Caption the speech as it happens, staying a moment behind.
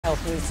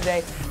Health News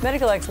today.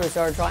 Medical experts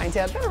are trying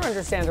to better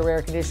understand a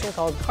rare condition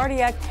called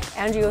cardiac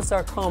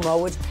angio-sarcoma,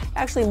 which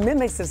actually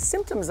mimics the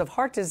symptoms of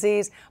heart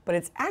disease, but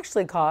it's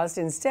actually caused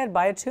instead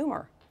by a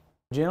tumor.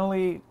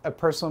 Generally, a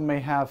person may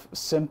have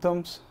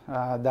symptoms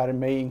that it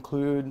may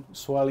include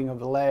swelling of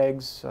the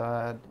legs,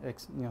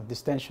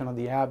 distension of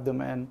the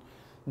abdomen,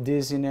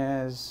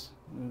 dizziness,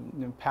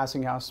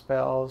 passing out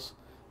spells,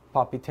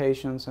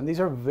 palpitations, and these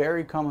are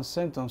very common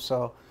symptoms.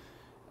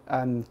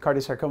 And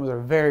cardiac sarcomas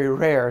are very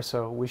rare,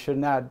 so we should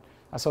not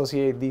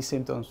associate these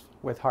symptoms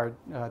with heart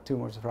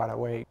tumors right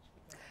away.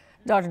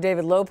 Dr.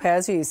 David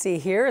Lopez, who you see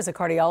here, is a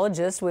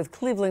cardiologist with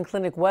Cleveland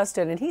Clinic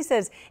Weston, and he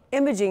says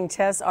imaging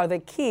tests are the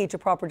key to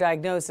proper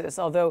diagnosis,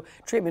 although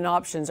treatment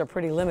options are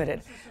pretty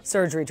limited.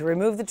 Surgery to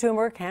remove the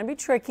tumor can be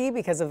tricky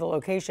because of the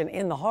location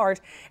in the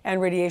heart,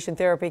 and radiation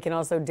therapy can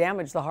also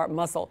damage the heart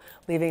muscle,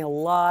 leaving a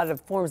lot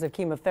of forms of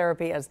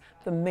chemotherapy as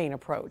the main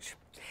approach.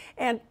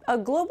 And a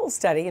global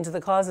study into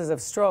the causes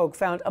of stroke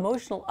found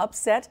emotional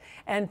upset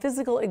and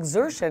physical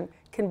exertion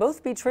can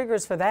both be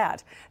triggers for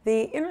that.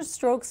 The Inner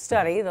Stroke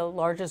Study, the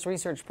largest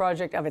research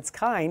project of its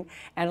kind,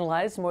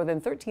 analyzed more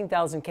than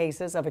 13,000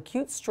 cases of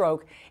acute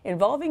stroke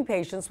involving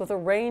patients with a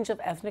range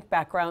of ethnic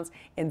backgrounds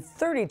in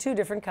 32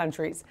 different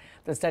countries.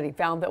 The study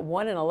found that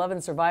 1 in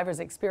 11 survivors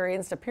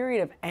experienced a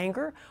period of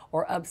anger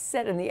or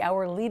upset in the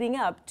hour leading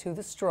up to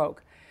the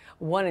stroke.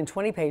 1 in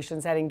 20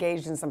 patients had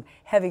engaged in some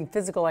heavy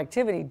physical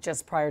activity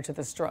just prior to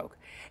the stroke.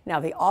 Now,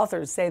 the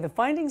authors say the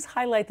findings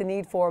highlight the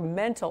need for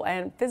mental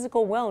and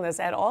physical wellness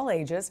at all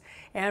ages,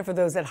 and for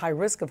those at high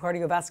risk of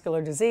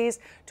cardiovascular disease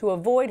to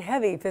avoid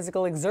heavy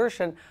physical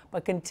exertion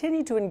but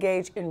continue to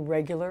engage in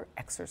regular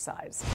exercise.